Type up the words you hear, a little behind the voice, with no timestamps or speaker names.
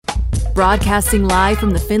Broadcasting live from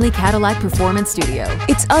the Findlay Cadillac Performance Studio,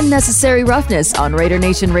 it's Unnecessary Roughness on Raider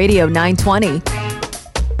Nation Radio 920.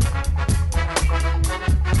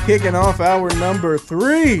 Kicking off hour number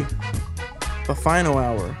 3, the final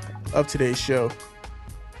hour of today's show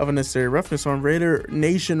of Unnecessary Roughness on Raider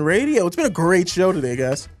Nation Radio. It's been a great show today,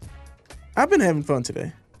 guys. I've been having fun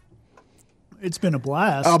today. It's been a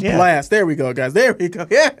blast. Blast. There we go, guys. There we go.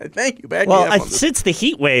 Yeah, thank you. Since the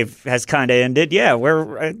heat wave has kind of ended,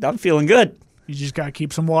 I'm feeling good. You just got to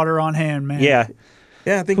keep some water on hand, man. Yeah.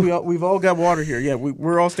 Yeah, I think we've all got water here. Yeah,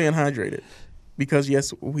 we're all staying hydrated because,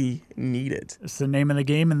 yes, we need it. It's the name of the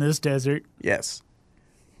game in this desert. Yes.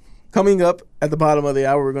 Coming up at the bottom of the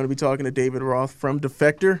hour, we're going to be talking to David Roth from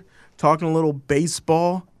Defector, talking a little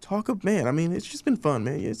baseball. It's just been fun,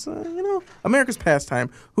 man. It's, America's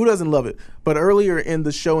pastime. Who doesn't love it? But earlier in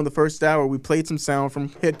the show, in the first hour, we played some sound from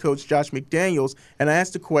head coach Josh McDaniels, and I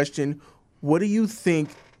asked the question, what do you think,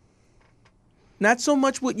 not so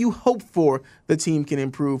much what you hope for the team can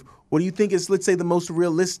improve, what do you think is, let's say, the most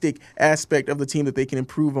realistic aspect of the team that they can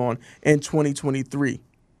improve on in 2023?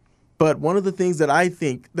 But one of the things that I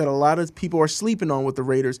think that a lot of people are sleeping on with the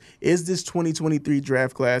Raiders is this 2023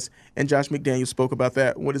 draft class, and Josh McDaniels spoke about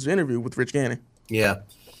that with his interview with Rich Gannon. Yeah,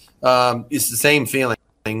 it's the same feeling.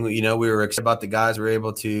 We were excited about the guys we were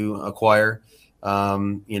able to acquire,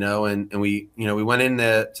 and we went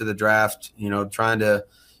into the draft, trying to,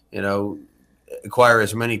 acquire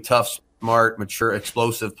as many tough, smart, mature,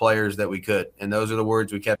 explosive players that we could. And those are the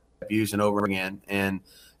words we kept using over again. And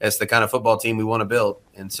it's the kind of football team we want to build.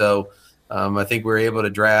 And so I think we were able to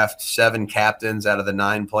draft 7 captains out of the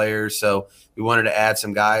 9 players. So we wanted to add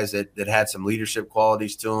some guys that had some leadership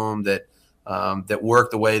qualities to them, that work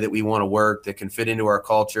the way that we want to work, that can fit into our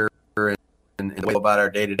culture and about our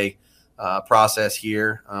day-to-day process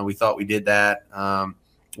here. We thought we did that.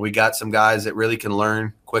 We got some guys that really can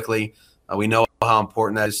learn quickly. We know how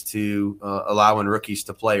important that is to allowing rookies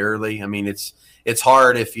to play early. I mean, it's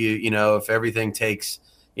hard if if everything takes –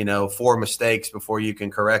 4 mistakes before you can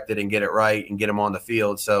correct it and get it right and get them on the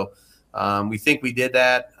field. So we think we did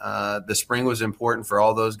that. The spring was important for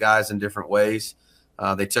all those guys in different ways.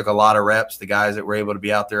 They took a lot of reps, the guys that were able to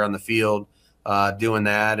be out there on the field doing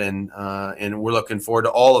that. And we're looking forward to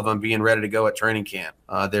all of them being ready to go at training camp.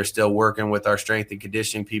 They're still working with our strength and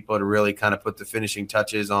conditioning people to really kind of put the finishing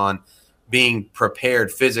touches on being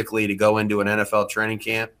prepared physically to go into an NFL training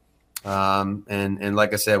camp. And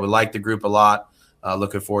like I said, we like the group a lot.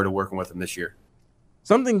 Looking forward to working with him this year.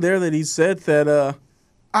 Something there that he said that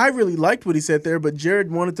I really liked what he said there, but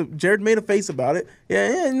Jared made a face about it.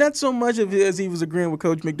 Yeah, not so much as he was agreeing with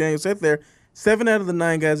Coach McDaniel said there. 7 out of the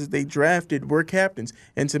 9 guys that they drafted were captains.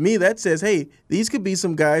 And to me, that says, hey, these could be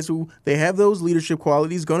some guys who they have those leadership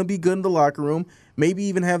qualities, going to be good in the locker room, maybe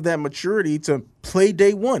even have that maturity to play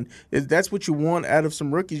day one. That's what you want out of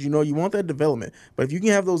some rookies. You want that development. But if you can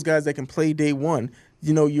have those guys that can play day one,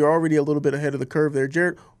 you're already a little bit ahead of the curve there.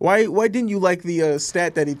 Jared, why didn't you like the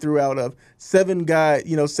stat that he threw out of 7 of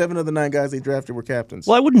the 9 guys they drafted were captains?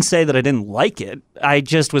 Well, I wouldn't say that I didn't like it. I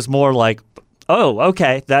just was more like, oh,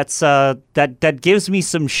 okay, that's that gives me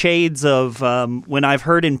some shades of when I've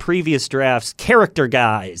heard in previous drafts character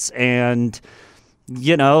guys and,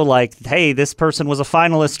 like, hey, this person was a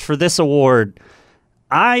finalist for this award.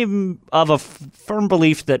 I'm of a firm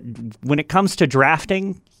belief that when it comes to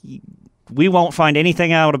drafting, we won't find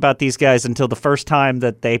anything out about these guys until the first time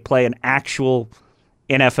that they play an actual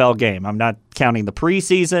NFL game. I'm not counting the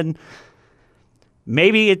preseason.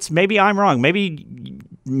 Maybe I'm wrong. Maybe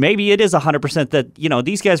it is 100% that,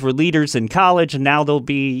 these guys were leaders in college and now they'll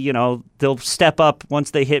be, they'll step up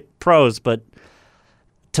once they hit pros. But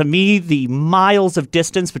to me, the miles of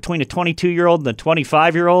distance between a 22-year-old and a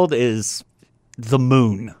 25-year-old is the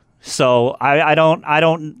moon. So I don't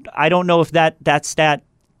know if that stat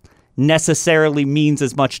necessarily means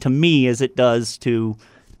as much to me as it does to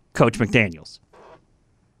Coach McDaniels.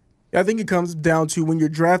 I think it comes down to when you're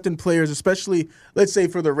drafting players, especially, let's say,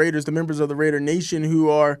 for the Raiders, the members of the Raider Nation who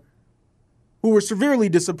were severely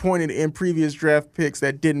disappointed in previous draft picks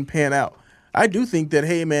that didn't pan out. I do think that,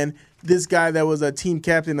 hey, man, this guy that was a team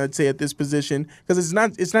captain, I'd say, at this position, because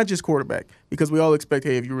it's not just quarterback, because we all expect,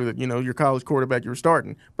 hey, if you were your college quarterback, you were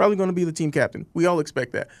starting, probably going to be the team captain. We all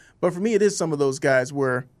expect that. But for me, it is some of those guys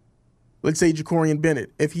where, let's say Jacorian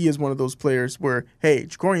Bennett, if he is one of those players where, hey,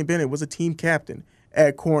 Jacorian Bennett was a team captain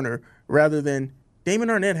at corner rather than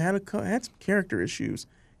Damon Arnett had some character issues,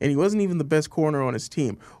 and he wasn't even the best corner on his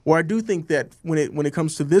team. Or I do think that when it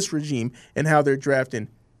comes to this regime and how they're drafting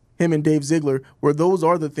him and Dave Ziegler, where those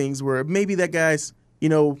are the things where maybe that guy's,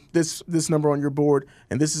 this number on your board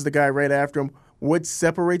and this is the guy right after him. What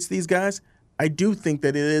separates these guys? I do think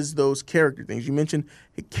that it is those character things. You mentioned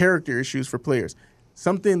character issues for players.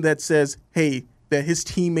 Something that says, hey, that his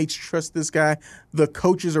teammates trust this guy, the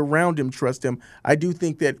coaches around him trust him. I do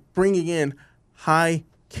think that bringing in high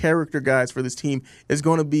character guys for this team is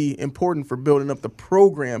going to be important for building up the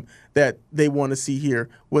program that they want to see here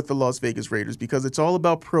with the Las Vegas Raiders, because it's all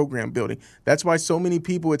about program building. That's why so many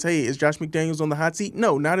people, it's, hey, is Josh McDaniels on the hot seat?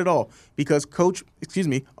 No, not at all, because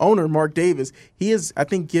owner Mark Davis, he is, I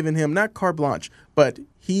think, giving him not carte blanche, but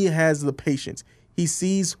he has the patience. He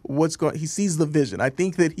sees he sees the vision. I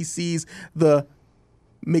think that he sees the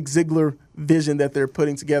McZiegler vision that they're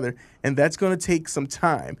putting together, and that's going to take some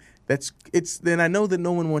time. Then I know that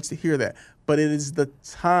no one wants to hear that, but it is the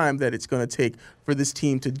time that it's going to take for this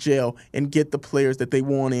team to gel and get the players that they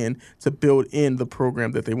want in to build in the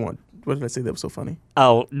program that they want. What did I say that was so funny?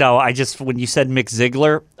 Oh, no, when you said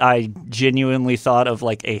McZiegler, I genuinely thought of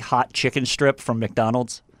like a hot chicken strip from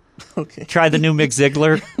McDonald's. Okay. Try the new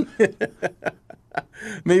McZiegler.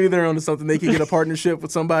 Maybe they're onto something. They could get a partnership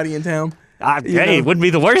with somebody in town. Hey, it wouldn't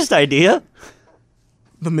be the worst idea.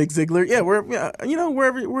 The McZiegler,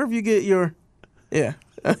 wherever you get your,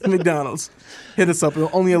 McDonald's, hit us up.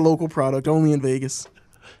 Only a local product, only in Vegas.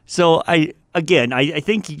 So I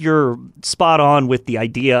think you're spot on with the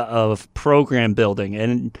idea of program building,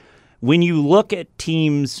 and when you look at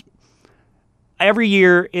teams, every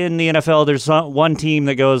year in the NFL, there's one team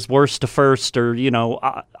that goes worst to first, or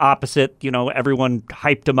opposite. Everyone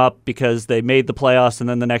hyped them up because they made the playoffs, and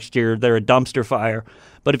then the next year they're a dumpster fire.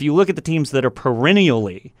 But if you look at the teams that are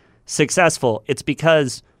perennially successful, it's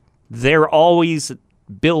because they're always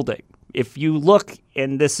building. If you look,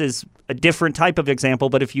 and this is a different type of example,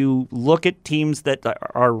 but if you look at teams that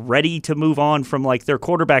are ready to move on from like their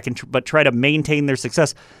quarterback but try to maintain their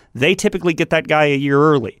success, they typically get that guy a year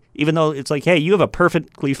early. Even though it's like, hey, you have a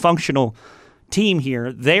perfectly functional team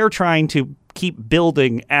here, they're trying to keep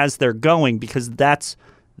building as they're going, because that's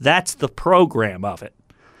the program of it.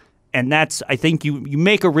 And I think you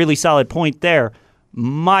make a really solid point there.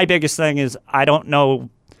 My biggest thing is, I don't know.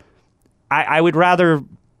 I would rather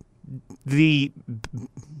the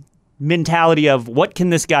mentality of what can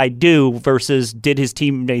this guy do versus did his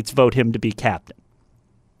teammates vote him to be captain.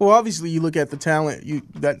 Well, obviously you look at the talent.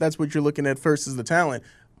 That's what you're looking at first, is the talent.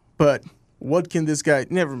 But what can this guy?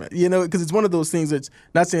 Never mind. Because it's one of those things that's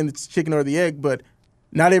not saying it's chicken or the egg, but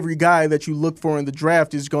not every guy that you look for in the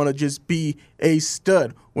draft is going to just be a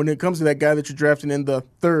stud. When it comes to that guy that you're drafting in the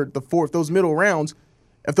third, the fourth, those middle rounds,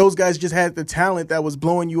 if those guys just had the talent that was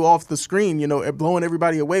blowing you off the screen, blowing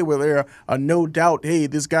everybody away, where they're a no doubt, hey,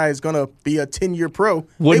 this guy is going to be a 10-year pro. He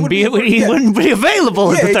wouldn't be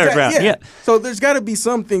available in the third round. Yeah. So there's got to be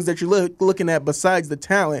some things that you're looking at besides the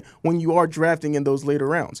talent when you are drafting in those later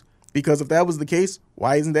rounds. Because if that was the case,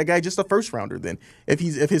 why isn't that guy just a first rounder then? If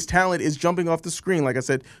his talent is jumping off the screen, like I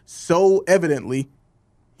said, so evidently,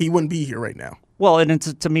 he wouldn't be here right now. Well, and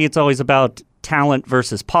to me, it's always about talent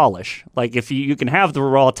versus polish. Like, if you can have the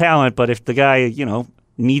raw talent, but if the guy,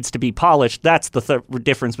 needs to be polished, that's the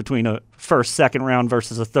difference between a first, second round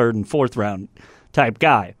versus a third and fourth round type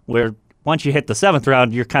guy. Where once you hit the seventh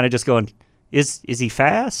round, you're kind of just going, is he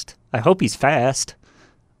fast? I hope he's fast.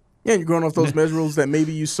 Yeah, you're going off those measurables that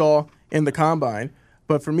maybe you saw in the combine.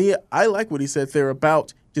 But for me, I like what he said there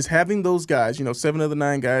about just having those guys, 7 of the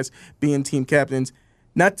 9 guys being team captains.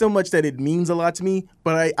 Not so much that it means a lot to me,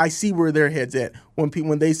 but I see where their head's at.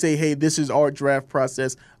 When they say, hey, this is our draft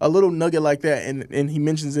process, a little nugget like that, and he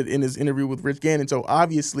mentions it in his interview with Rich Gannon. So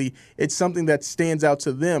obviously it's something that stands out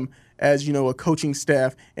to them as, a coaching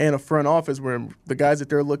staff and a front office where the guys that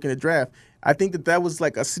they're looking to draft. I think that was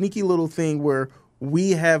like a sneaky little thing where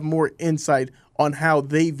we have more insight on how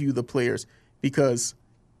they view the players, because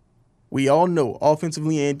we all know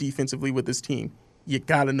offensively and defensively with this team, you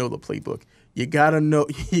got to know the playbook. You got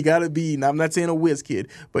to be, now I'm not saying a whiz kid,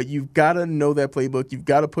 but you've got to know that playbook. You've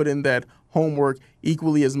got to put in that homework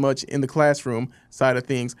equally as much in the classroom side of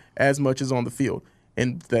things as much as on the field.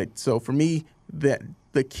 And so for me, that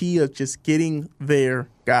the key of just getting their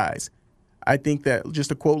guys, I think that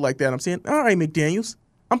just a quote like that, I'm saying, all right, McDaniels,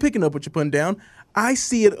 I'm picking up what you're putting down. I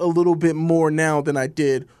see it a little bit more now than I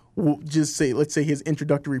did, let's say his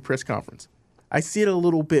introductory press conference. I see it a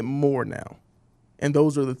little bit more now. And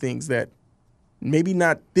those are the things that maybe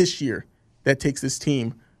not this year that takes this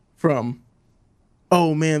team from,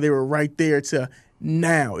 oh, man, they were right there, to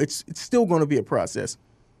now. It's still going to be a process.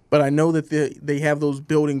 But I know that they have those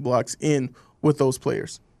building blocks in with those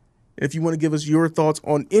players. If you want to give us your thoughts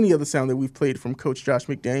on any of the sound that we've played from Coach Josh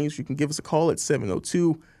McDaniels, you can give us a call at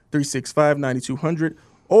 702-365-9200,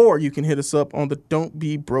 or you can hit us up on the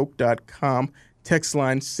don'tbebroke.com text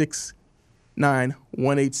line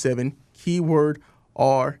 69187. Keyword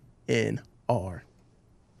RNR.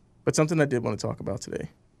 But something I did want to talk about today,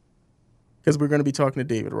 because we're going to be talking to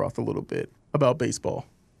David Roth a little bit about baseball.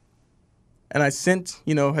 And I sent,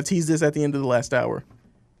 I teased this at the end of the last hour,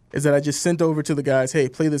 is that I just sent over to the guys, hey,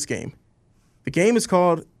 play this game. The game is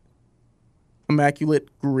called Immaculate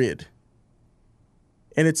Grid.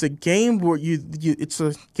 And it's a game where it's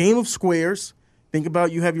a game of squares. Think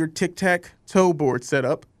about you have your tic-tac-toe board set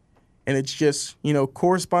up, and it's just,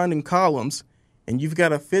 corresponding columns, and you've got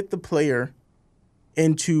to fit the player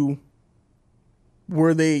into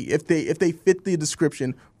where if they fit the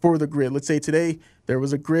description for the grid. Let's say today there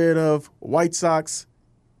was a grid of White Sox,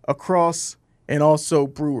 across, and also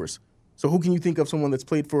Brewers. So who can you think of someone that's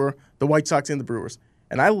played for the White Sox and the Brewers?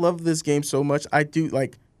 And I love this game so much. I do,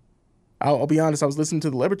 I'll be honest, I was listening to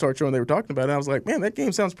the Lebertard show and they were talking about it. And I was like, man, that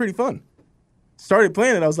game sounds pretty fun. Started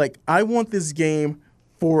playing it. I was like, I want this game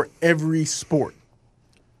for every sport.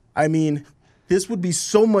 I mean, this would be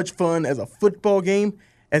so much fun as a football game,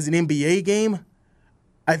 as an NBA game.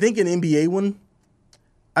 I think an NBA one,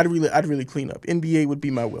 I'd really clean up. NBA would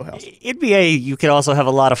be my wheelhouse. NBA, you could also have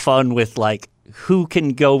a lot of fun with who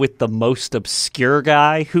can go with the most obscure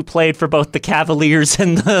guy who played for both the Cavaliers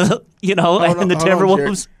and the and the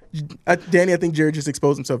Timberwolves. Danny, I think Jared just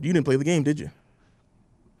exposed himself. You didn't play the game, did you?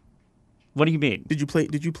 What do you mean? Did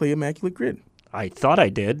you play Immaculate Grid? I thought I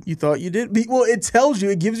did. You thought you did? Well, it tells you,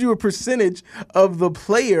 it gives you a percentage of the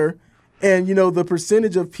player and, the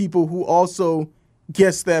percentage of people who also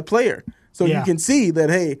guess that player. So you can see that,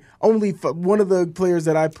 hey, only one of the players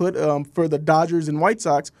that I put for the Dodgers and White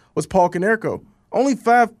Sox was Paul Konerko. Only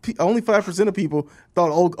 5% of people thought,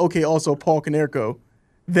 oh, okay, also Paul Konerko.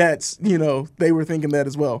 That's, they were thinking that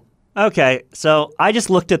as well. Okay, so I just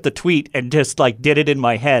looked at the tweet and just did it in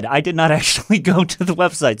my head. I did not actually go to the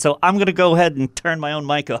website, so I'm going to go ahead and turn my own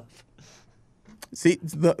mic off. See,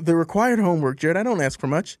 the required homework, Jared, I don't ask for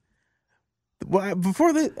much.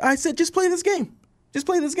 I said just play this game. Just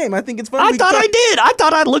play this game. I think it's fun. I thought I did. I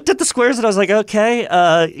thought I looked at the squares and I was like, okay,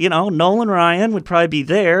 Nolan Ryan would probably be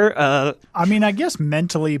there. I mean, I guess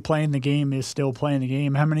mentally playing the game is still playing the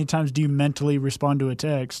game. How many times do you mentally respond to a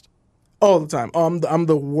text? All the time. I'm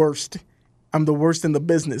the worst. I'm the worst in the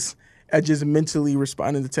business at just mentally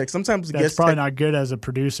responding to text. Sometimes that's guests probably not good as a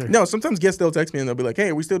producer. No, sometimes guests they'll text me and they'll be like, "Hey,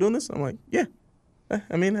 are we still doing this?" I'm like, "Yeah."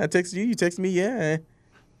 I mean, I texted you. You texted me. Yeah.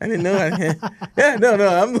 I didn't know. Yeah, no.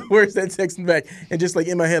 I'm the worst at texting back and just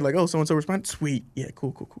in my head, oh, so and so responded. Sweet. Yeah,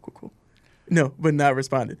 cool. No, but not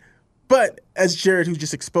responded. But as Jared, who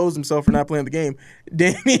just exposed himself for not playing the game,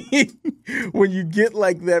 Danny, when you get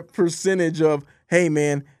that percentage of, hey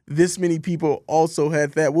man, this many people also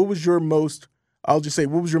had that. What was your most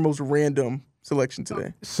random selection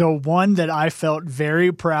today? So one that I felt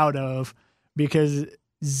very proud of because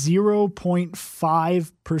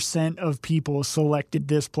 0.5% of people selected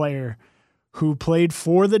this player who played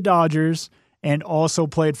for the Dodgers and also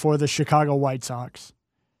played for the Chicago White Sox.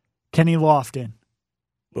 Kenny Lofton.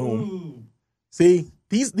 Boom. Ooh. See,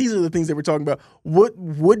 these are the things that we're talking about. What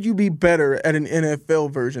would you be better at an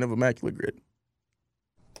NFL version of Immaculate Grid?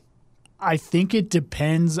 I think it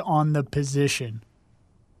depends on the position.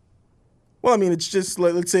 Well, I mean, it's just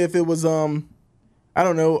let's say if it was I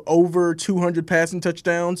don't know, over 200 passing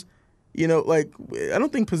touchdowns, I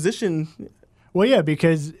don't think position. Well, yeah,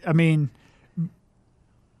 because I mean,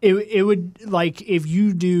 it would if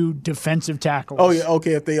you do defensive tackles. Oh yeah,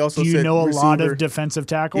 okay. If they also do said a receiver, lot of defensive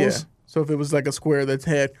tackles? Yeah. So if it was a square that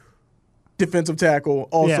had defensive tackle,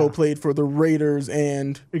 also played for the Raiders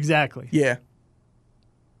and exactly. Yeah.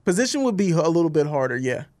 Position would be a little bit harder.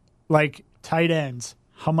 Yeah. Tight ends.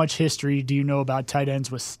 How much history do you know about tight ends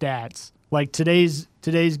with stats? Today's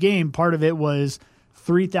game, part of it was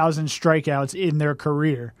 3,000 strikeouts in their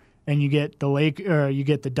career, and you get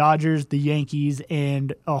the Dodgers, the Yankees,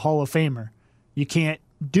 and a Hall of Famer. You can't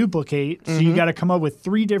duplicate, so you got to come up with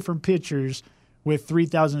 3 different pitchers with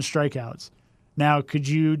 3,000 strikeouts. Now, could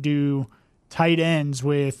you do tight ends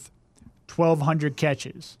with 1,200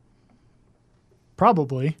 catches?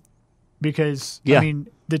 Probably, because I mean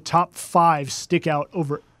the top 5 stick out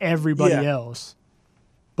over everybody else.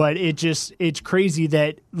 But it's crazy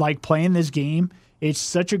that playing this game, it's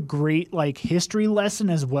such a great history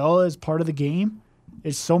lesson as well as part of the game.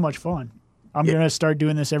 It's so much fun. I'm gonna start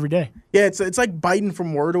doing this every day. Yeah, it's like biting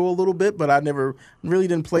from Wordle a little bit, but I never really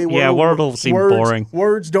didn't play Wordle. Yeah, Wordle seemed boring.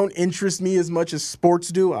 Words don't interest me as much as sports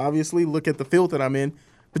do. Obviously, look at the field that I'm in.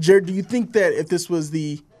 But Jared, do you think that if this was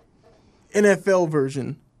the NFL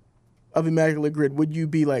version of Immaculate Grid, would you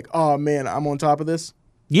be like, oh man, I'm on top of this?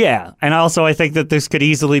 Yeah, and also I think that this could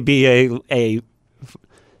easily be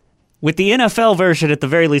with the NFL version at the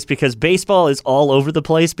very least, because baseball is all over the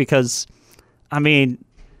place because, I mean,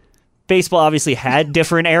 baseball obviously had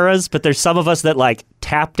different eras, but there's some of us that like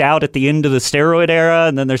tapped out at the end of the steroid era,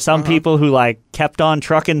 and then there's some people who like kept on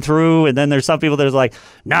trucking through, and then there's some people that are like,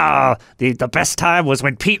 nah, the best time was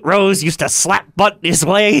when Pete Rose used to slap butt his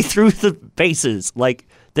way through the bases. Like,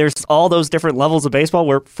 there's all those different levels of baseball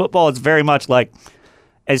where football is very much like,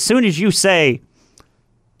 as soon as you say,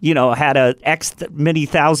 you know, had a X many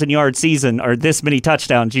 1,000-yard season or this many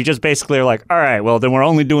touchdowns, you just basically are like, all right, well, then we're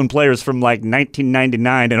only doing players from like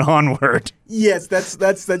 1999 and onward. Yes, that's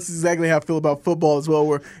exactly how I feel about football as well,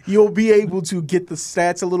 where you'll be able to get the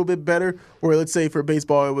stats a little bit better. Or let's say for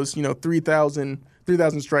baseball, it was 3,000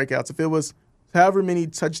 strikeouts. If it was however many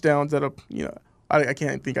touchdowns that I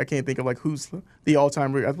can't think of like who's the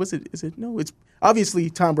all-time. Was it? Is it? No, it's obviously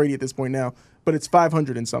Tom Brady at this point now, but it's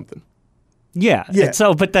 500 and something. Yeah. Yeah.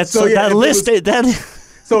 So if it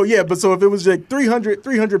was like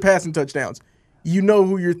 300 passing touchdowns, you know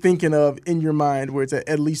who you're thinking of in your mind, where it's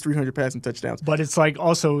at least 300 passing touchdowns. But it's like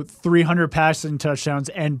also 300 passing touchdowns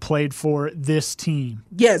and played for this team.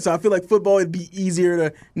 Yeah, so I feel like football would be easier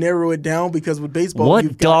to narrow it down because with baseball,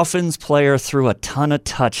 what Dolphins player threw a ton of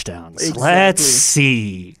touchdowns? Exactly. Let's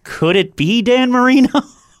see. Could it be Dan Marino?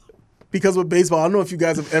 Because with baseball, I don't know if you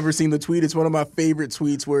guys have ever seen the tweet. It's one of my favorite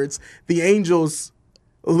tweets where it's the Angels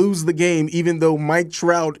lose the game even though Mike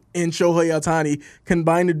Trout and Shohei Ohtani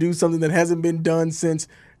combined to do something that hasn't been done since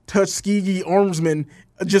Tuskegee Armsman,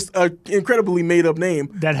 just an incredibly made-up name.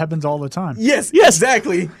 That happens all the time. Yes,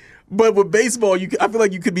 exactly. But with baseball, I feel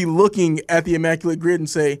like you could be looking at the Immaculate Grid and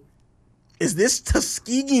say, is this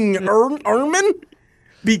Tuskegee Airmen?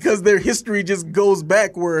 Because their history just goes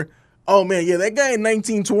back where, oh, man, yeah, that guy in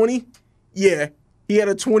 1920, yeah, he had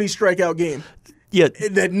a 20 strikeout game. Yeah,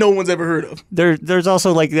 that no one's ever heard of. There's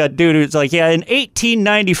also like that dude who's like, yeah, in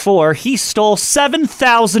 1894, he stole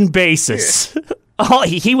 7,000 bases. Yeah. Oh,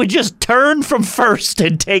 he would just turn from first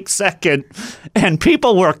and take second, and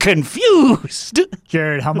people were confused.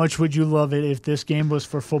 Jared, how much would you love it if this game was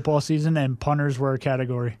for football season and punters were a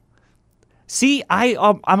category? See,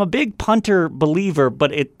 I'm a big punter believer,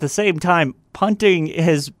 but at the same time, punting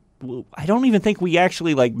I don't even think we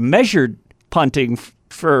actually like measured punting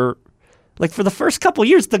for the first couple of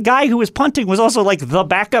years. The guy who was punting was also like the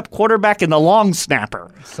backup quarterback and the long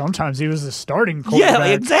snapper. Sometimes he was the starting quarterback.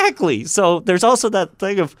 Yeah, exactly. So there's also that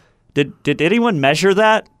thing of did anyone measure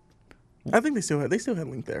that? I think they still had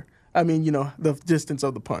link there. I mean, the distance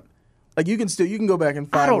of the punt. Like you can go back and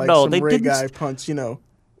find like some Ray Guy punts,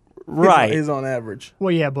 right, is on average.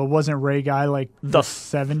 Well, yeah, but wasn't Ray Guy like the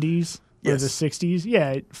 70s? Or the 60s?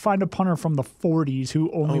 Yeah, find a punter from the 40s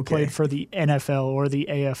who only played for the NFL or the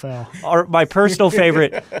AFL. Or my personal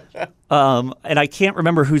favorite, and I can't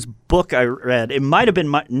remember whose book I read. It might have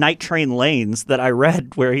been Night Train Lanes that I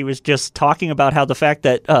read, where he was just talking about how the fact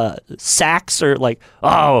that sacks are like,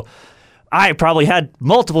 oh, I probably had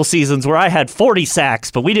multiple seasons where I had 40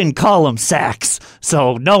 sacks, but we didn't call them sacks,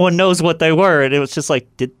 so no one knows what they were. And it was just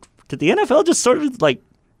like, did the NFL just sort of like,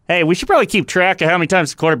 hey, we should probably keep track of how many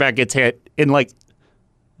times the quarterback gets hit in like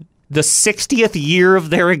the 60th year of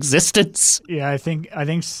their existence. Yeah, I think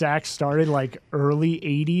sacks started like early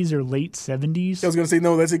 80s or late 70s. I was going to say,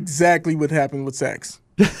 no, that's exactly what happened with sacks.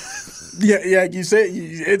 yeah, you say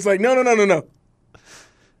it's like, no.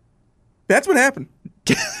 That's what happened.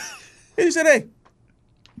 And you said, hey,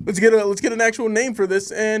 let's get an actual name for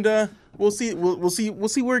this, and we'll see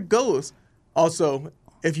where it goes. Also,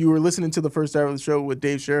 if you were listening to the first hour of the show with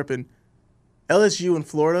Dave Sherpin, LSU in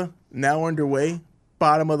Florida, now underway,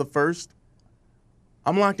 bottom of the first.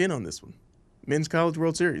 I'm locked in on this one. Men's College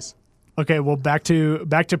World Series. Okay, well back to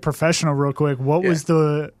professional real quick. What was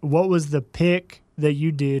the pick that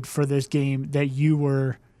you did for this game that you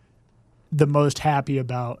were the most happy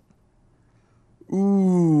about?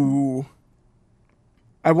 Ooh.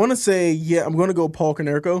 I want to say, I'm going to go Paul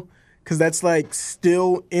Konerko. Because that's like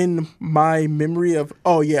still in my memory of,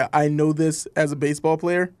 oh yeah, I know this as a baseball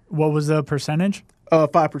player. What was the percentage?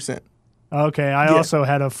 5%. Okay, I also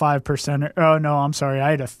had a 5%. Oh no, I'm sorry, I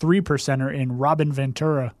had a 3%er in Robin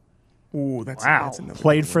Ventura. Ooh, that's another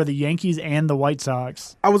played for the Yankees and the White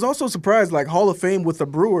Sox. I was also surprised, like Hall of Fame with the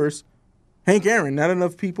Brewers, Hank Aaron. Not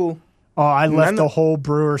enough people. Oh, I left the whole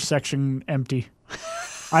Brewer section empty.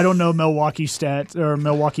 I don't know Milwaukee stats or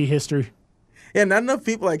Milwaukee history. Yeah, not enough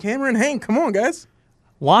people like Hammer and Hank. Come on, guys.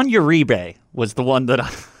 Juan Uribe was the one that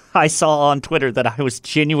I saw on Twitter that I was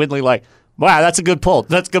genuinely like, wow, that's a good pull.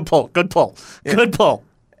 That's a good pull. Good pull. Yeah. Good pull.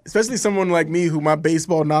 Especially someone like me who my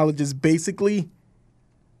baseball knowledge is basically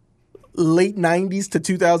late 90s to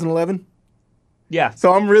 2011. Yeah.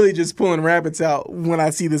 So I'm really just pulling rabbits out when I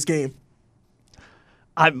see this game.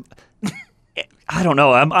 I don't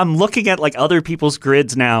know. I'm looking at like other people's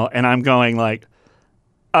grids now, and I'm going like,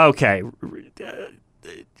 okay,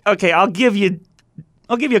 I'll give you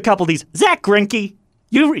a couple of these. Zach Greinke,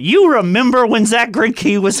 you remember when Zach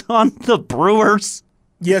Greinke was on the Brewers?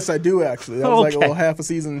 Yes, I do actually. That was like a little half a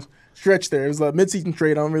season stretch there. It was a midseason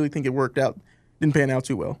trade. I don't really think it worked out. Didn't pan out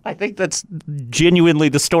too well. I think that's genuinely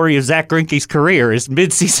the story of Zach Greinke's career. His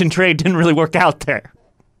midseason trade didn't really work out there.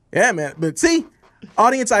 Yeah, man. But see,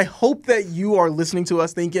 audience, I hope that you are listening to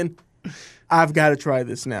us thinking, I've got to try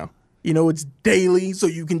this now. You know, it's daily, so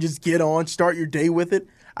you can just get on, start your day with it.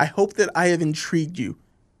 I hope that I have intrigued you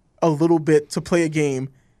a little bit to play a game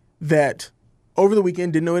that over the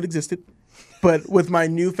weekend didn't know it existed. But with my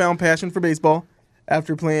newfound passion for baseball,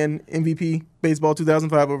 after playing MVP Baseball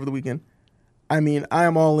 2005 over the weekend, I mean, I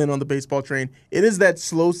am all in on the baseball train. It is that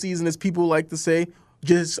slow season, as people like to say,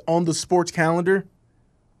 just on the sports calendar,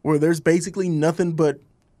 where there's basically nothing but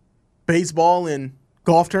baseball and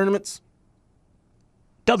golf tournaments.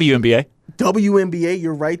 WNBA. WNBA,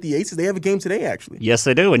 you're right. The Aces, they have a game today, actually. Yes,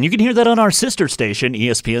 they do. And you can hear that on our sister station,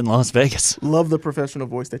 ESPN Las Vegas. Love the professional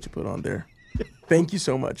voice that you put on there. Thank you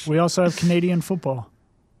so much. We also have Canadian football.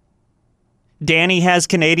 Danny has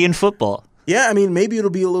Canadian football. Yeah, I mean, maybe it'll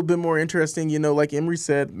be a little bit more interesting. You know, like Emery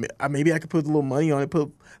said, maybe I could put a little money on it,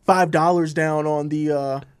 put $5 down on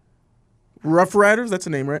the Rough Riders. That's the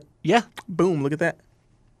name, right? Yeah. Boom, look at that.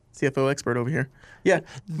 CFO expert over here. Yeah.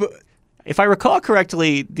 But if I recall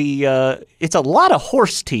correctly, it's a lot of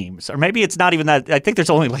horse teams, or maybe it's not even that. I think there's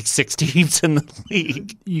only like 6 teams in the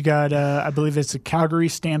league. You got, I believe it's the Calgary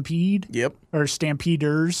Stampede. Yep. Or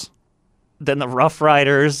Stampeders. Then the Rough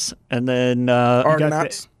Riders, and then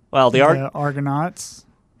Argonauts. The Argonauts.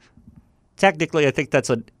 Technically, I think that's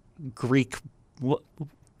a Greek.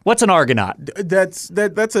 What's an Argonaut? That's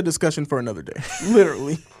a discussion for another day.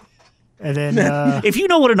 Literally. And then if you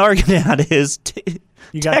know what an Argonaut is,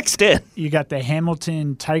 text in. You got the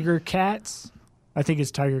Hamilton Tiger Cats. I think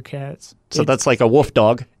it's Tiger Cats. So that's like a wolf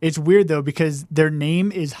dog. It's weird, though, because their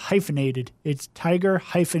name is hyphenated. It's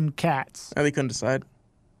Tiger-Cats. They couldn't decide.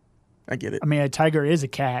 I get it. I mean, a tiger is a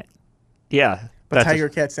cat. Yeah. But Tiger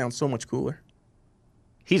Cat sounds so much cooler.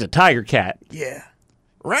 He's a tiger cat. Yeah.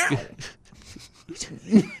 Wow.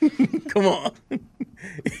 Come on.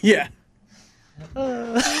 Yeah.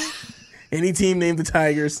 Any team named the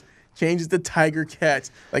Tigers changes the Tiger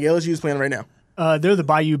Cats. Like LSU's playing right now. They're the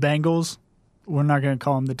Bayou Bengals. We're not going to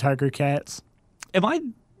call them the Tiger Cats. Am I,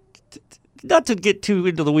 not to get too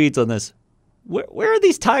into the weeds on this, where are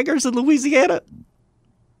these Tigers in Louisiana?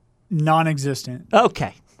 Non-existent.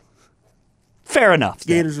 Okay. Fair enough.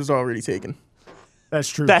 Gators was already taken. That's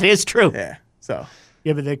true. That is true. Yeah. So.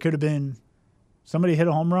 Yeah, but they could have been. Somebody hit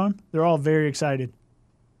a home run. They're all very excited.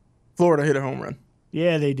 Florida hit a home run.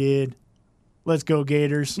 Yeah, they did. Let's go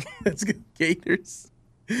Gators. Let's go Gators.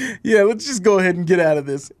 Yeah, let's just go ahead and get out of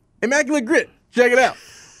this. Immaculate Grit. Check it out.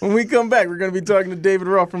 When we come back, we're going to be talking to David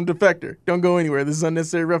Roth from Defector. Don't go anywhere. This is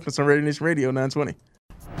Unnecessary Roughness on Raider Nation Radio 920.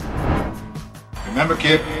 Remember,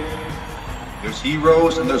 kid, there's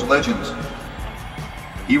heroes and there's legends.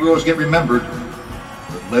 Heroes get remembered,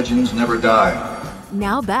 but legends never die.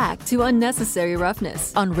 Now back to Unnecessary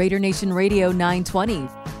Roughness on Raider Nation Radio 920.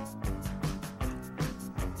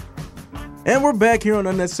 And we're back here on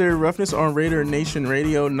Unnecessary Roughness on Raider Nation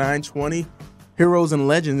Radio 920. Heroes and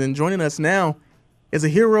legends. And joining us now is a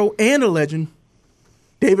hero and a legend,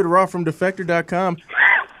 David Roth from Defector.com.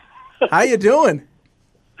 How you doing?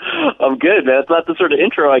 I'm good, man. It's not the sort of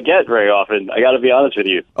intro I get very often. I got to be honest with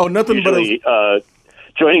you. Oh, nothing Usually,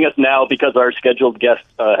 joining us now because our scheduled guest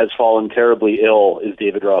has fallen terribly ill is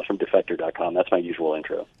David Roth from Defector.com. That's my usual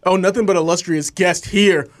intro. Oh, nothing but illustrious guest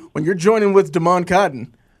here. When you're joining with Damon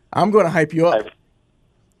Cotton, I'm going to hype you up.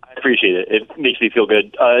 I appreciate it. It makes me feel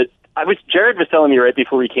good. Jared was telling me right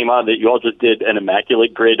before we came on that you all just did an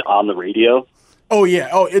Immaculate grid on the radio. Oh yeah.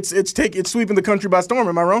 Oh, it's sweeping the country by storm.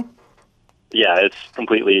 Am I wrong? Yeah, it's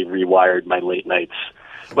completely rewired my late nights.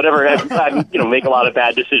 Whatever, I make a lot of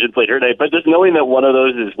bad decisions later today, but just knowing that one of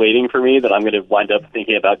those is waiting for me, that I'm going to wind up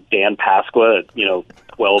thinking about Dan Pasqua at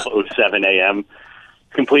 12:07 a.m.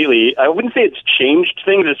 Completely, I wouldn't say it's changed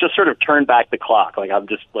things. It's just sort of turned back the clock. Like I'm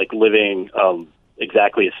just like living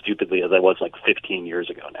exactly as stupidly as I was like 15 years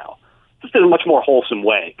ago now. Just in a much more wholesome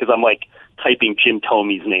way, because I'm like typing Jim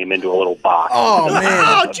Tomey's name into a little box. Oh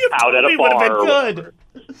man, Jim out at a Tomey would have bar. been good.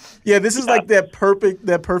 Yeah, this is like that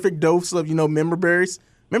perfect dose of member berries.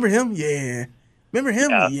 Remember him? Yeah. Remember him?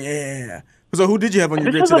 Yeah. So who did you have on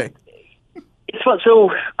your grid today? It's fun.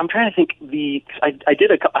 So I'm trying to think. I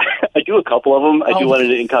do a couple of them. I do one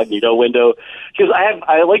in an incognito window because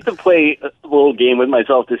I like to play a little game with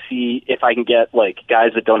myself to see if I can get like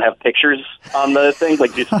guys that don't have pictures on the thing,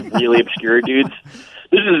 like just really obscure dudes.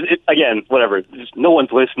 This is again, whatever. No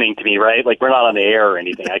one's listening to me, right? Like we're not on the air or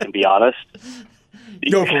anything. I can be honest.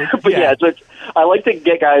 Go for it. But yeah, I like to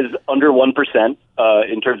get guys under 1%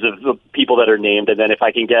 in terms of the people that are named, and then if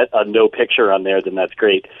I can get a no picture on there, then that's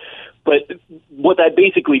great. But what that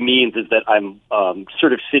basically means is that I'm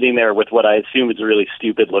sort of sitting there with what I assume is a really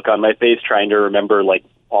stupid look on my face, trying to remember like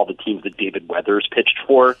all the teams that David Weathers pitched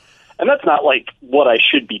for, and that's not like what I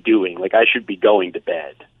should be doing. Like I should be going to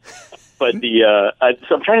bed. But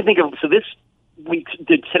so I'm trying to think of this.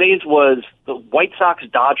 Today's was the White Sox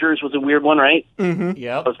Dodgers was a weird one, right? Mm-hmm.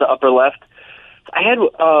 Yeah, that was the upper left. I had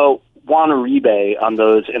Juan Uribe on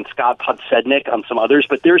those and Scott Podsednik on some others,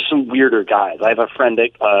 but there's some weirder guys. I have a friend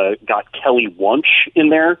that got Kelly Wunsch in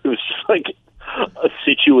there, who's just like a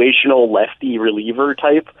situational lefty reliever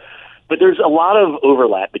type. But there's a lot of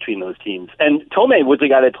overlap between those teams. And Tomei was the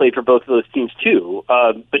guy that played for both of those teams too,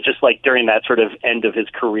 but just like during that sort of end of his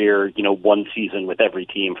career, one season with every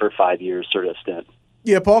team for 5 years sort of stint.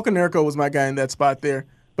 Yeah, Paul Konerko was my guy in that spot there.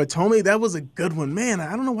 But Tomei, that was a good one. Man,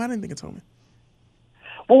 I don't know why I didn't think of Tomei.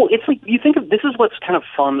 Well, it's like you think of this is what's kind of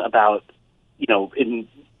fun about,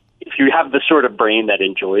 if you have the sort of brain that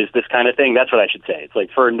enjoys this kind of thing, that's what I should say. It's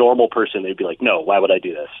like for a normal person, they'd be like, no, why would I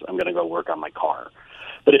do this? I'm going to go work on my car.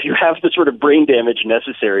 But if you have the sort of brain damage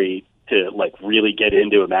necessary to like really get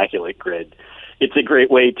into Immaculate Grid, it's a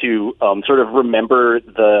great way to sort of remember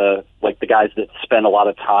the guys that spend a lot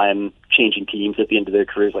of time changing teams at the end of their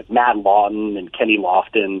careers, like Matt Lawton and Kenny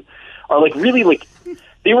Lofton, are like really like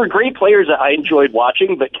they were great players that I enjoyed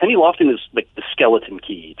watching. But Kenny Lofton is like the skeleton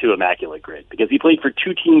key to Immaculate Grid because he played for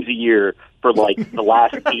 2 teams a year for like the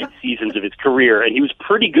last 8 seasons of his career, and he was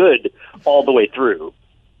pretty good all the way through.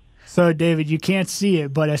 So, David, you can't see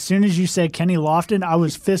it, but as soon as you said Kenny Lofton, I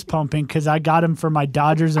was fist pumping because I got him for my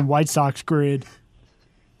Dodgers and White Sox grid.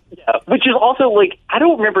 Yeah, which is also like I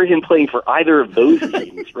don't remember him playing for either of those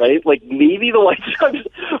teams, right? Like maybe the White Sox,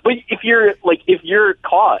 but if you're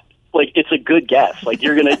caught, like it's a good guess. Like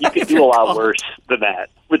you could do a lot worse than that,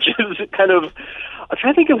 which is kind of. I'm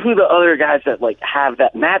trying to think of who the other guys that like have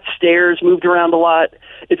that. Matt Stairs moved around a lot.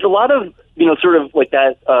 It's a lot of sort of like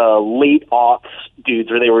that late aughts dudes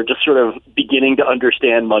where they were just sort of beginning to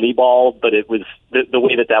understand Moneyball, but it was the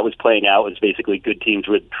way that was playing out was basically good teams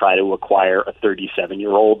would try to acquire a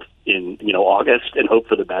 37-year-old in August and hope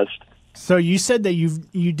for the best. So you said that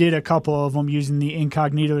you did a couple of them using the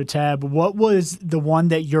incognito tab. What was the one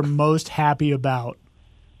that you're most happy about?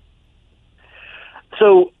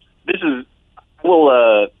 So this is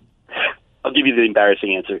I'll give you the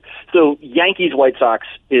embarrassing answer. So Yankees White Sox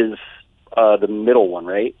is the middle one,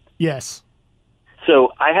 right? Yes.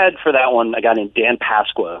 So I had for that one a guy named Dan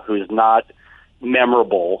Pasqua, who is not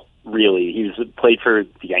memorable really. He played for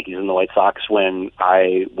the Yankees and the White Sox when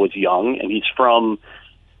I was young, and he's from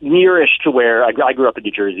nearish to where I grew up in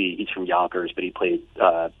New Jersey. He's from Yonkers, but he played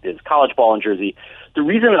his college ball in Jersey. The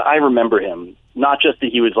reason that I remember him, not just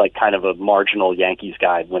that he was like kind of a marginal Yankees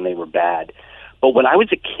guy when they were bad, but when I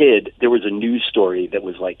was a kid, there was a news story that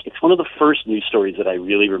was like, it's one of the first news stories that I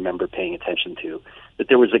really remember paying attention to, that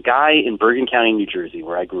there was a guy in Bergen County, New Jersey,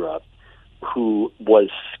 where I grew up, who was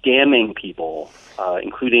scamming people,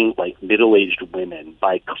 including like middle-aged women,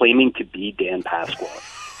 by claiming to be Dan Pasqua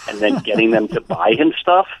and then getting them to buy him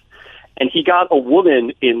stuff. And he got a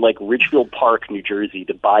woman in like Ridgefield Park, New Jersey,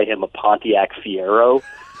 to buy him a Pontiac Fiero.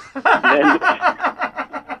 And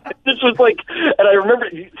this was like, and I remember,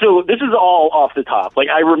 so this is all off the top. Like,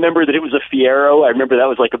 I remember that it was a Fiero. I remember that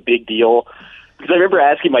was like a big deal. Because I remember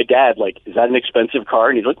asking my dad, like, is that an expensive car?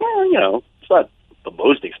 And he's like, well, it's not the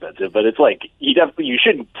most expensive, but it's like, you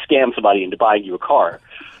shouldn't scam somebody into buying you a car.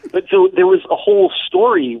 But so there was a whole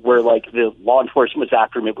story where like the law enforcement was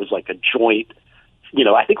after him. It was like a joint,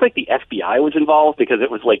 I think like the FBI was involved because it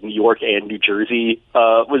was like New York and New Jersey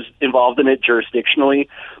was involved in it jurisdictionally.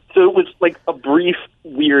 So it was like a brief,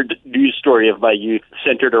 weird news story of my youth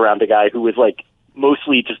centered around a guy who was like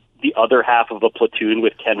mostly just the other half of a platoon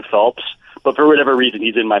with Ken Phelps. But for whatever reason,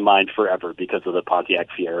 he's in my mind forever because of the Pontiac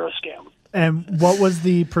Fiero scam. And what was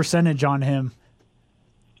the percentage on him?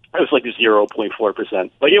 It was like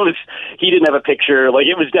 0.4%. Like he didn't have a picture. Like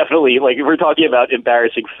it was definitely like if we're talking about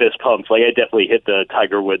embarrassing fist pumps. Like I definitely hit the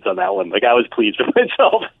Tiger Woods on that one. Like I was pleased with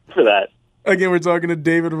myself for that. Again, we're talking to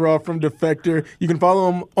David Roth from Defector. You can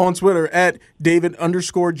follow him on Twitter at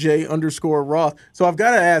David_J_Roth. So I've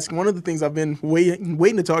got to ask, one of the things I've been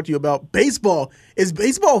waiting to talk to you about, baseball. Is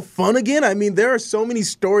baseball fun again? I mean, there are so many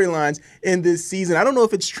storylines in this season. I don't know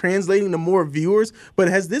if it's translating to more viewers, but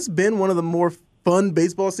has this been one of the more fun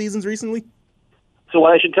baseball seasons recently? So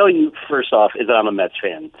what I should tell you first off is that I'm a Mets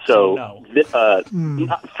fan. So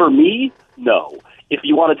no. For me, no. If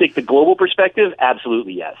you want to take the global perspective,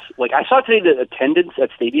 absolutely yes. Like I saw today that attendance at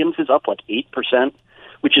stadiums is up like 8%,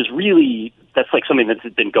 which is really, that's like something that's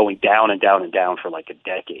been going down and down and down for like a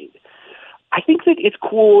decade. I think that it's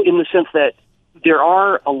cool in the sense that there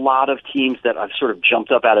are a lot of teams that have sort of jumped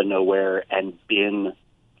up out of nowhere and been,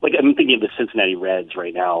 like I'm thinking of the Cincinnati Reds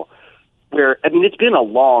right now, where, I mean, it's been a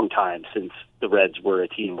long time since the Reds were a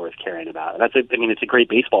team worth caring about. And it's a great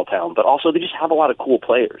baseball town, but also they just have a lot of cool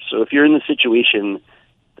players. So if you're in the situation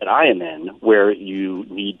that I am in, where you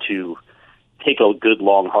need to take a good,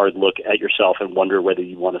 long, hard look at yourself and wonder whether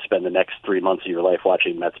you want to spend the next 3 months of your life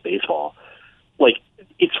watching Mets baseball, like,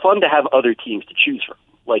 it's fun to have other teams to choose from.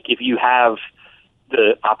 Like, if you have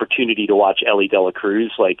the opportunity to watch Ellie De La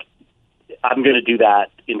Cruz, like, I'm going to do that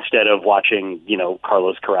instead of watching,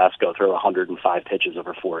 Carlos Carrasco throw 105 pitches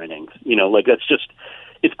over 4 innings. Like that's just,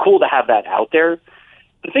 it's cool to have that out there.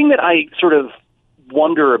 The thing that I sort of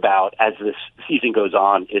wonder about as this season goes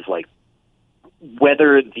on is like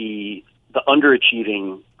whether the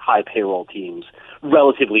underachieving high payroll teams,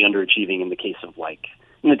 relatively underachieving in the case of like,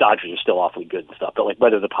 the Dodgers are still awfully good and stuff, but like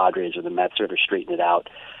whether the Padres or the Mets sort of straighten it out.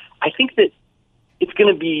 I think that it's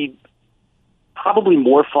going to be probably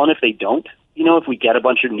more fun if they don't. If we get a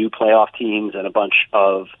bunch of new playoff teams and a bunch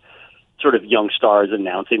of sort of young stars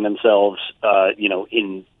announcing themselves,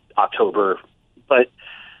 in October. But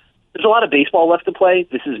there's a lot of baseball left to play.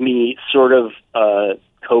 This is me sort of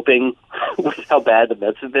coping with how bad the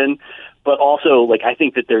Mets have been. But also, like, I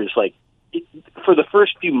think that there's, like, for the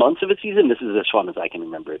first few months of a season, this is as fun as I can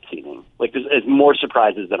remember it seeming. Like, there's more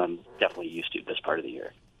surprises than I'm definitely used to this part of the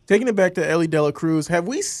year. Taking it back to Ellie De La Cruz, have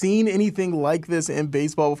we seen anything like this in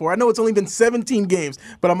baseball before? I know it's only been 17 games,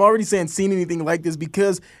 but I'm already saying seen anything like this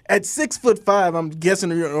because at 6'5", I'm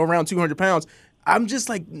guessing around 200 pounds, I'm just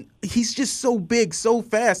like, he's just so big, so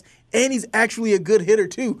fast, and he's actually a good hitter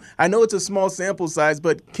too. I know it's a small sample size,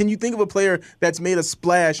 but can you think of a player that's made a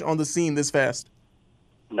splash on the scene this fast?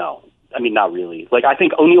 No, I mean, not really. Like, I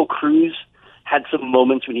think O'Neal Cruz had some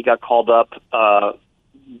moments when he got called up,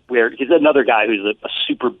 where he's another guy who's a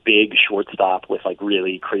super big shortstop with like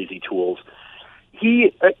really crazy tools.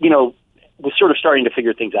 He, was sort of starting to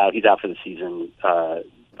figure things out. He's out for the season.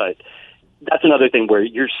 But that's another thing where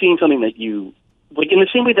you're seeing something that you like in the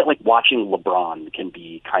same way that like watching LeBron can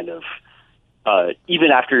be kind of,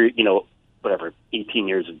 even after, 18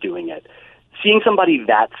 years of doing it, seeing somebody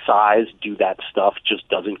that size do that stuff just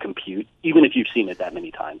doesn't compute, even if you've seen it that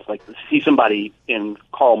many times. Like, to see somebody in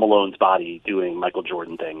Karl Malone's body doing Michael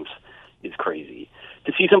Jordan things is crazy.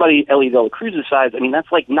 To see somebody Ellie De La Cruz's size, I mean,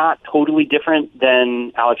 that's, like, not totally different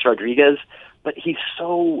than Alex Rodriguez, but he's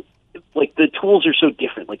so, like, the tools are so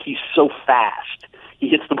different. Like, he's so fast. He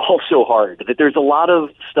hits the ball so hard that there's a lot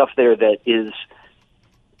of stuff there that is,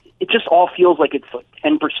 it just all feels like it's like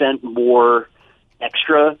 10% more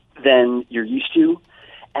extra than you're used to.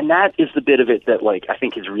 And that is the bit of it that, like, I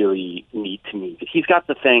think is really neat to me. He's got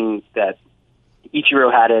the thing that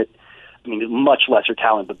Ichiro had it. I mean, much lesser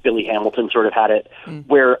talent, but Billy Hamilton sort of had it,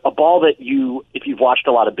 where a ball that if you've watched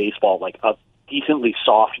a lot of baseball, like a decently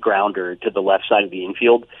soft grounder to the left side of the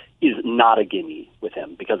infield is not a gimme with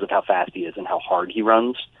him because of how fast he is and how hard he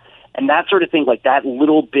runs. And that sort of thing, like that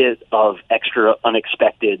little bit of extra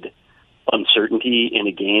unexpected uncertainty in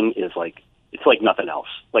a game is like, it's like nothing else.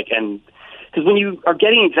 Like, and because when you are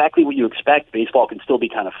getting exactly what you expect, baseball can still be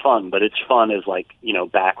kind of fun, but it's fun as like,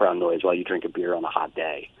 background noise while you drink a beer on a hot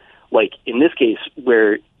day. Like in this case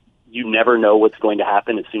where you never know what's going to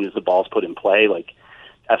happen as soon as the ball's put in play, like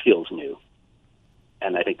that feels new.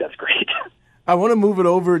 And I think that's great. I want to move it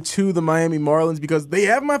over to the Miami Marlins because they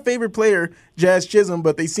have my favorite player, Jazz Chisholm,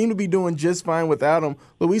 but they seem to be doing just fine without him.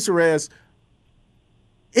 Luis Reyes,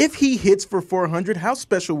 if he hits for 400, how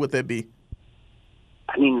special would that be?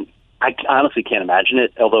 I mean, I honestly can't imagine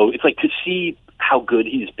it, although it's like to see how good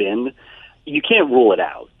he's been, you can't rule it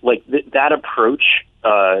out. Like that approach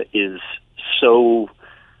is so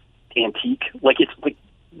antique. Like it's like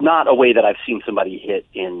not a way that I've seen somebody hit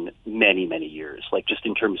in many, many years. Like just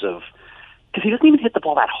in terms of, because he doesn't even hit the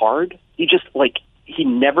ball that hard. He just like, he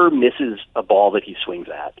never misses a ball that he swings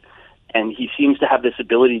at. And he seems to have this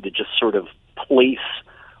ability to just sort of place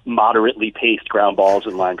moderately paced ground balls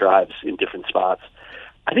and line drives in different spots.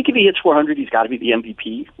 I think if he hits 400, he's got to be the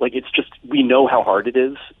MVP. Like, it's just, we know how hard it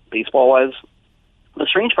is, baseball-wise. The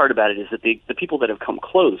strange part about it is that the people that have come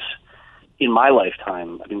close in my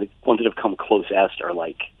lifetime, I mean, the ones that have come closest are,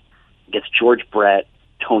 like, I guess George Brett,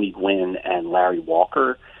 Tony Gwynn, and Larry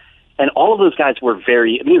Walker. And all of those guys were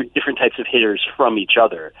they were different types of hitters from each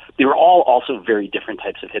other. They were all also very different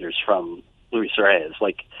types of hitters from Luis Reyes.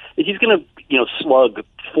 Like, if he's going to, slug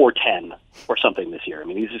 410 or something this year, I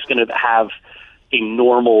mean, he's just going to have a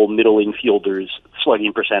normal middle infielder's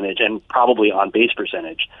slugging percentage and probably on base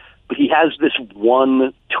percentage. But he has this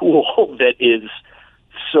one tool that is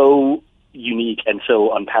so unique and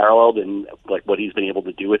so unparalleled in like what he's been able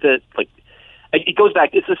to do with it. Like, it goes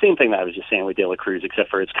back, it's the same thing that I was just saying with De La Cruz, except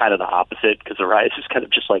for it's kind of the opposite, because Arias is kind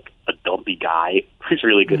of just like a dumpy guy who's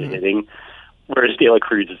really good at hitting, whereas De La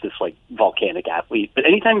Cruz is this like volcanic athlete. But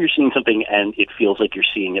anytime you're seeing something and it feels like you're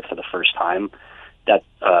seeing it for the first time, that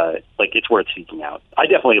like it's worth seeking out. I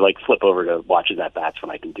definitely like flip over to watch his at-bats when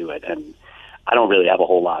I can do it, and I don't really have a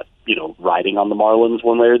whole lot, riding on the Marlins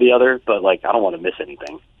one way or the other, but like I don't want to miss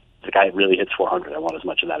anything. If the guy really hits 400, I want as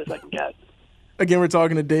much of that as I can get. Again, we're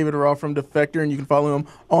talking to David Roth from Defector, and you can follow him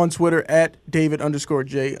on Twitter at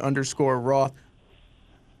David_J_Roth.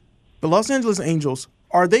 The Los Angeles Angels,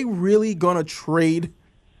 are they really going to trade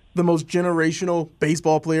the most generational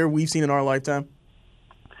baseball player we've seen in our lifetime?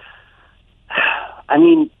 I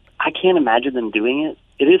mean, I can't imagine them doing it.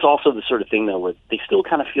 It is also the sort of thing, though, where they still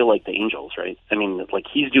kind of feel like the Angels, right? I mean, like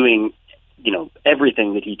he's doing,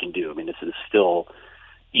 everything that he can do. I mean, this is still,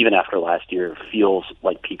 even after last year, feels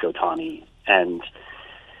like peak Ohtani. And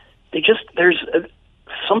there's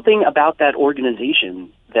something about that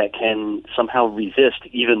organization that can somehow resist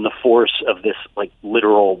even the force of this like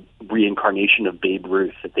literal reincarnation of Babe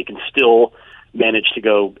Ruth, that they can still manage to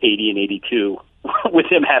go 80 and 82 with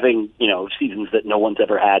him having, seasons that no one's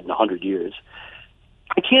ever had in 100 years.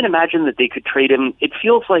 I can't imagine that they could trade him. It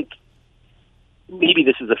feels like maybe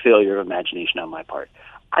this is a failure of imagination on my part.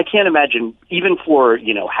 I can't imagine, even for,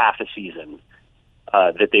 half a season,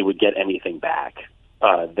 that they would get anything back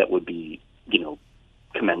that would be,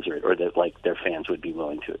 commensurate, or that like their fans would be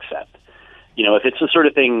willing to accept. If it's the sort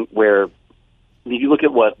of thing where, if you look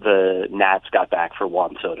at what the Nats got back for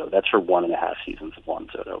Juan Soto, that's for 1.5 seasons of Juan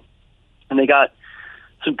Soto. And they got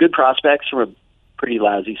some good prospects from a pretty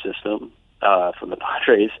lousy system from the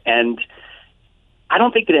Padres. And I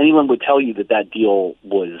don't think that anyone would tell you that that deal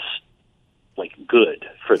was like good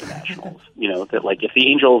for the Nationals. That like if the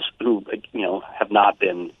Angels, who have not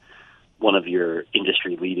been one of your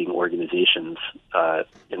industry leading organizations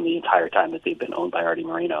in the entire time that they've been owned by Artie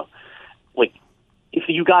Moreno, like if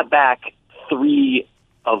you got back 3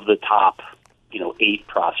 of the top 8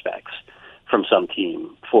 prospects from some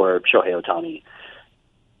team for Shohei Ohtani,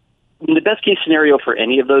 I mean, the best case scenario for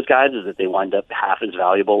any of those guys is that they wind up half as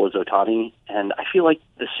valuable as Ohtani. And I feel like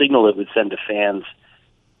the signal it would send to fans,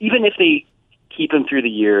 even if they keep him through the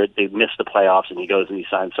year, they miss the playoffs, and he goes and he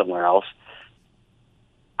signs somewhere else,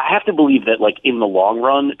 I have to believe that, like, in the long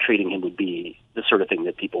run, trading him would be the sort of thing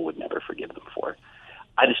that people would never forgive them for.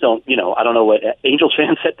 I just don't, I don't know what Angels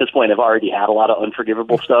fans at this point have already had a lot of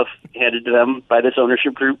unforgivable stuff handed to them by this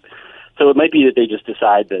ownership group. So it might be that they just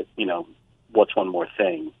decide that, what's one more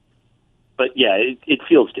thing. But yeah, it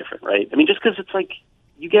feels different, right? I mean, just because it's like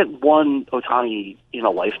you get one Ohtani in a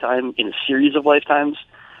lifetime, in a series of lifetimes,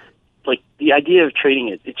 like the idea of trading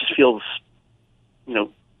it just feels,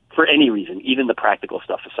 for any reason, even the practical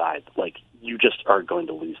stuff aside, like you just are going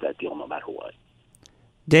to lose that deal no matter what.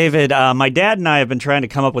 David, my dad and I have been trying to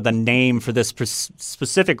come up with a name for this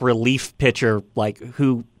specific relief pitcher, like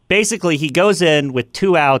who basically he goes in with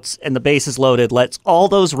 2 outs and the base is loaded, lets all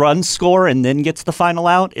those runs score, and then gets the final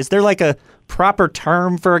out. Is there like a proper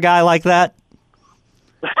term for a guy like that?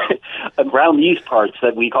 Around these parts,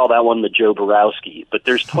 that we call that one the Joe Borowski, but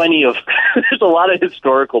there's plenty of there's a lot of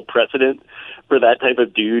historical precedent for that type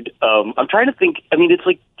of dude. I'm trying to think. I mean, it's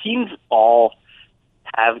like teams all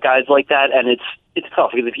have guys like that, and it's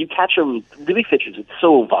tough because if you catch them, relief pitchers, it's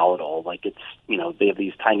so volatile. Like it's they have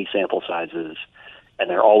these tiny sample sizes, and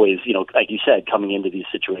they're always like you said, coming into these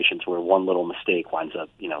situations where one little mistake winds up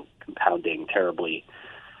compounding terribly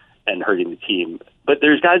and hurting the team. But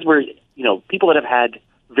there's guys where people that have had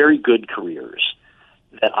very good careers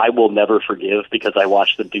that I will never forgive because I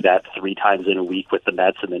watched them do that 3 times in a week with the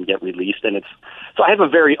Mets and then get released. And so I have a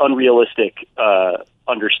very unrealistic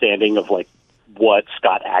understanding of like what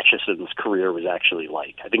Scott Atchison's career was actually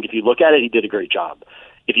like. I think if you look at it, he did a great job.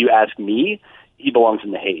 If you ask me, he belongs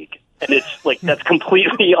in The Hague. And it's like, that's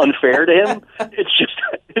completely unfair to him. It's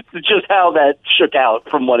just how that shook out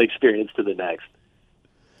from one experience to the next.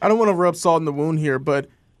 I don't want to rub salt in the wound here, but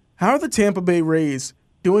how are the Tampa Bay Rays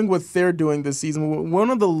doing what they're doing this season, one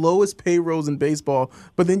of the lowest payrolls in baseball,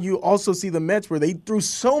 but then you also see the Mets where they threw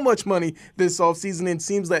so much money this offseason and it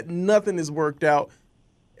seems that nothing has worked out.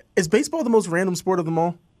 Is baseball the most random sport of them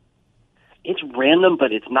all? It's random,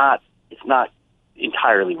 but it's not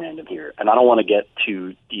entirely random here. And I don't want to get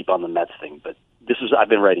too deep on the Mets thing, but I've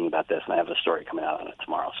been writing about this, and I have a story coming out on it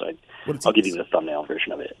tomorrow, so I'll give you the thumbnail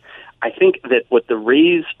version of it. I think that what the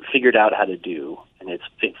Rays figured out how to do, and it's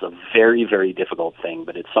a very, very difficult thing,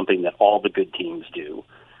 but it's something that all the good teams do,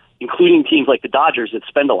 including teams like the Dodgers that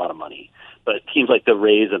spend a lot of money, but teams like the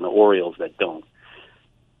Rays and the Orioles that don't.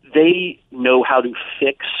 They know how to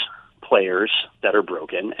fix players that are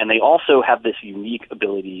broken, and they also have this unique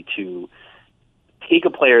ability to take a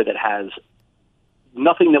player that has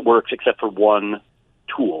nothing that works except for one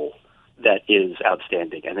tool that is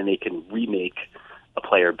outstanding, and then they can remake a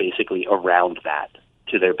player basically around that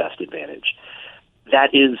to their best advantage.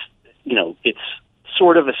 That is, it's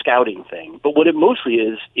sort of a scouting thing, but what it mostly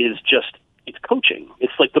is just, it's coaching.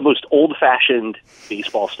 It's like the most old-fashioned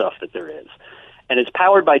baseball stuff that there is. And it's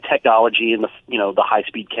powered by technology and the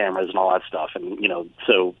high-speed cameras and all that stuff. And,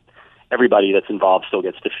 so everybody that's involved still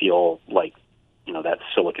gets to feel like, that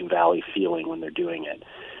Silicon Valley feeling when they're doing it.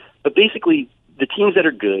 But basically, the teams that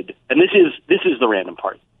are good, and this is the random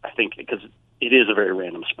part, I think, because it is a very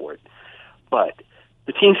random sport. But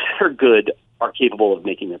the teams that are good are capable of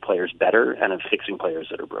making their players better and of fixing players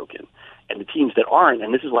that are broken. And the teams that aren't,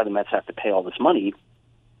 and this is why the Mets have to pay all this money,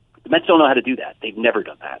 the Mets don't know how to do that. They've never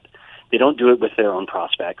done that. They don't do it with their own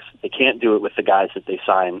prospects. They can't do it with the guys that they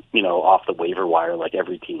sign, off the waiver wire like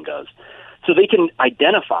every team does. So they can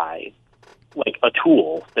identify like a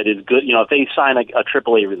tool that is good. If they sign a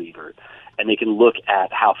AAA reliever and they can look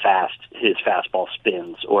at how fast his fastball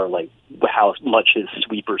spins or like how much his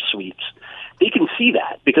sweeper sweeps, they can see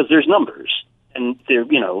that because there's numbers and they're,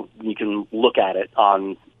 you can look at it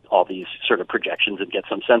on all these sort of projections and get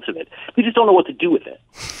some sense of it. We just don't know what to do with it.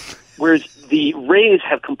 Whereas the Rays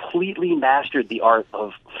have completely mastered the art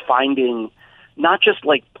of finding not just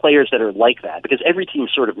like players that are like that, because every team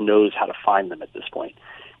sort of knows how to find them at this point.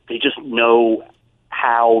 They just know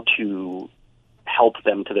how to help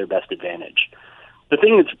them to their best advantage. The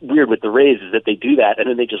thing that's weird with the Rays is that they do that and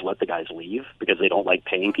then they just let the guys leave because they don't like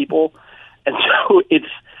paying people. And so it's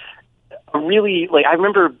a really, I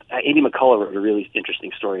remember Andy McCullough wrote a really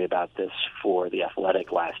interesting story about this for The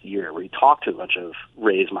Athletic last year where he talked to a bunch of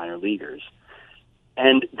Rays minor leaguers.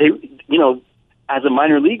 And they, as a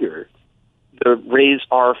minor leaguer, the Rays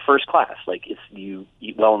are first class. Like, if you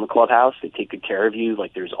eat well in the clubhouse, they take good care of you.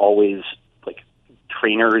 Like, there's always like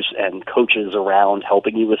trainers and coaches around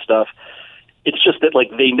helping you with stuff. It's just that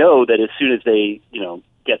they know that as soon as they,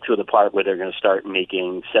 get to the part where they're going to start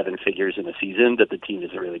making seven figures in a season, that the team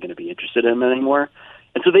isn't really going to be interested in them anymore.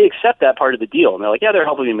 And so they accept that part of the deal. And they're like, yeah, they're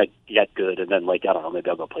helping me get good. And then I don't know,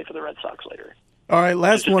 maybe I'll go play for the Red Sox later. All right,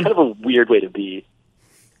 last one. Kind of a weird way to be.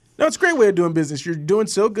 No, it's a great way of doing business. You're doing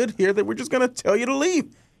so good here that we're just going to tell you to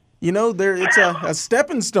leave. It's a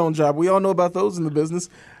stepping stone job. We all know about those in the business.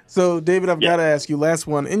 So, David, I've got to ask you, last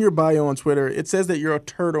one. In your bio on Twitter, it says that you're a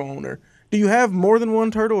turtle owner. Do you have more than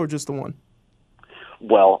one turtle or just the one?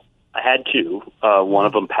 Well, I had two. One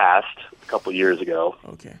of them passed a couple years ago.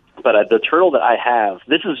 Okay. But the turtle that I have,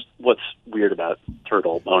 this is what's weird about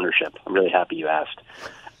turtle ownership. I'm really happy you asked.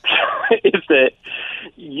 Is that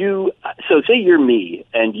so say you're me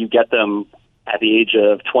and you get them at the age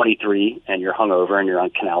of 23 and you're hungover and you're on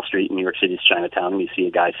Canal Street in New York City's Chinatown and you see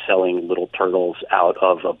a guy selling little turtles out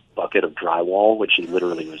of a bucket of drywall, which he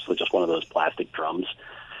literally was just one of those plastic drums.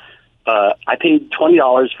 I paid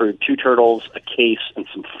 $20 for two turtles, a case, and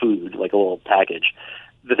some food, like a little package.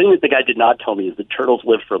 The thing that the guy did not tell me is that turtles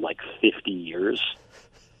live for 50 years.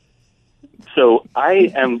 So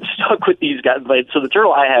I am stuck with these guys. So the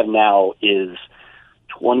turtle I have now is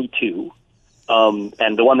 22,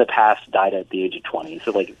 and the one that passed died at the age of 20.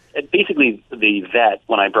 So basically the vet,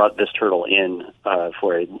 when I brought this turtle in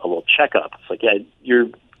for a little checkup, it's like, yeah, you're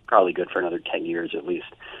probably good for another 10 years at least.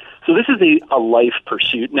 So this is a life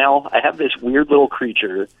pursuit now. I have this weird little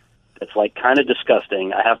creature that's kind of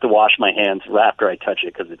disgusting. I have to wash my hands after I touch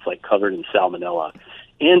it because it's covered in salmonella.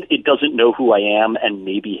 And it doesn't know who I am and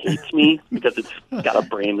maybe hates me because it's got a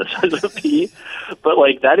brain the size of a pea. But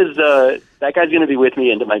that guy's going to be with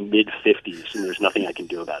me into my mid-50s, and there's nothing I can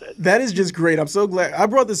do about it. That is just great. I'm so glad. I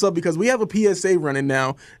brought this up because we have a PSA running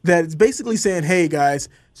now that's basically saying, hey, guys,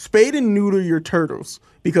 spade and neuter your turtles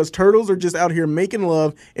because turtles are just out here making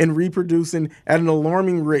love and reproducing at an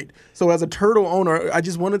alarming rate. So as a turtle owner, I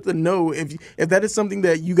just wanted to know if that is something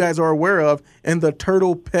that you guys are aware of and the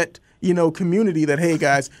turtle pet community that, hey,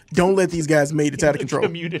 guys, don't let these guys mate. It's out of control.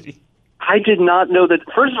 Community. I did not know that.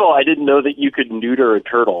 First of all, I didn't know that you could neuter a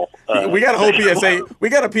turtle. We got a whole PSA. We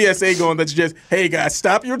got a PSA going that's just, hey guys,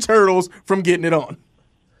 stop your turtles from getting it on.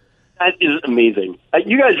 That is amazing.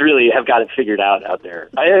 You guys really have got it figured out there.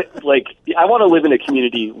 I want to live in a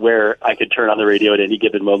community where I could turn on the radio at any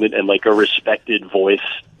given moment and like a respected voice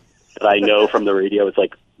that I know from the radio. It's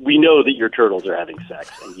like, we know that your turtles are having sex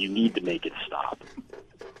and you need to make it stop.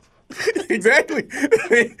 Exactly.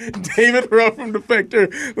 David Roth from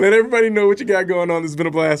Defector. Let everybody know what you got going on. This has been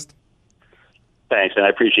a blast. Thanks, and I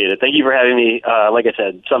appreciate it. Thank you for having me. Like I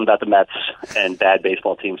said, something about the Mets and bad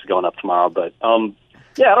baseball teams going up tomorrow, but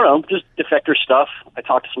yeah, I don't know, just Defector stuff. I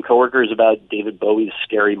talked to some coworkers about David Bowie's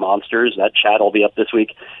Scary Monsters. That chat will be up this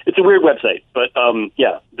week. It's a weird website, but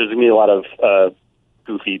yeah, there's going to be a lot of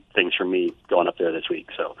goofy things from me going up there this week.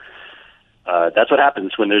 So that's what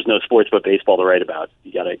happens when there's no sports but baseball to write about.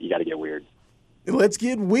 You gotta get weird. Let's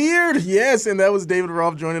get weird. Yes, and that was David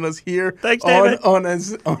Roth joining us here. Thanks, David. on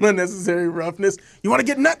Unnecessary Roughness. You want to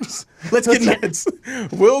get nuts? Let's get nuts.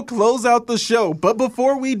 We'll close out the show. But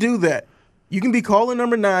before we do that, you can be caller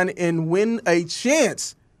number 9 and win a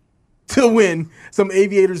chance to win some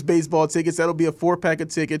Aviators baseball tickets. That'll be a 4-pack of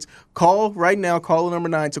tickets. Call right now, caller number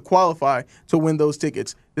 9, to qualify to win those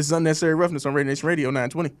tickets. This is Unnecessary Roughness on Raider Nation Radio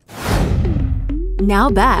 920. Now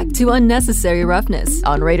back to Unnecessary Roughness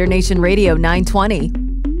on Raider Nation Radio 920.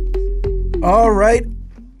 All right.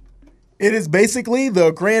 It is basically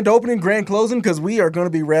the grand opening, grand closing, because we are going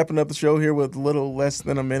to be wrapping up the show here with a little less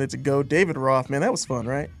than a minute to go. David Roth, man, that was fun,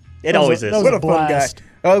 right? It always is. What a fun guy.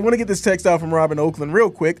 I want to get this text out from Rob in Oakland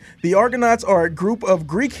real quick. The Argonauts are a group of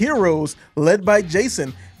Greek heroes led by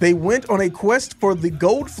Jason. They went on a quest for the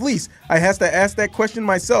gold fleece. I had to ask that question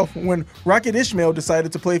myself when Rocket Ishmael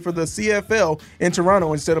decided to play for the CFL in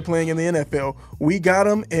Toronto instead of playing in the NFL. We got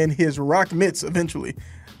him and his rock mitts eventually.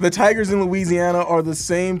 The Tigers in Louisiana are the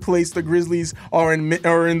same place the Grizzlies are in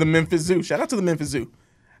the Memphis Zoo. Shout out to the Memphis Zoo.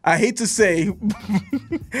 I hate to say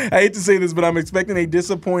this, but I'm expecting a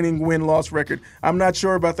disappointing win-loss record. I'm not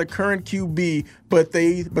sure about the current QB, but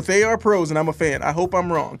they are pros, and I'm a fan. I hope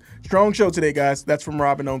I'm wrong. Strong show today, guys. That's from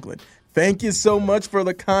Rob in Oakland. Thank you so much for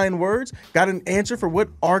the kind words. Got an answer for what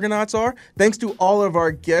Argonauts are. Thanks to all of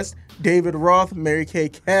our guests, David Roth, Mary Kay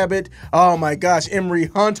Cabot, oh my gosh, Emery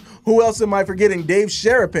Hunt. Who else am I forgetting? Dave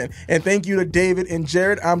Sherapin. And thank you to David and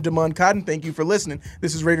Jared. I'm Damon Cotton. Thank you for listening.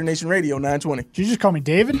 This is Raider Nation Radio 920. Did you just call me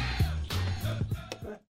David?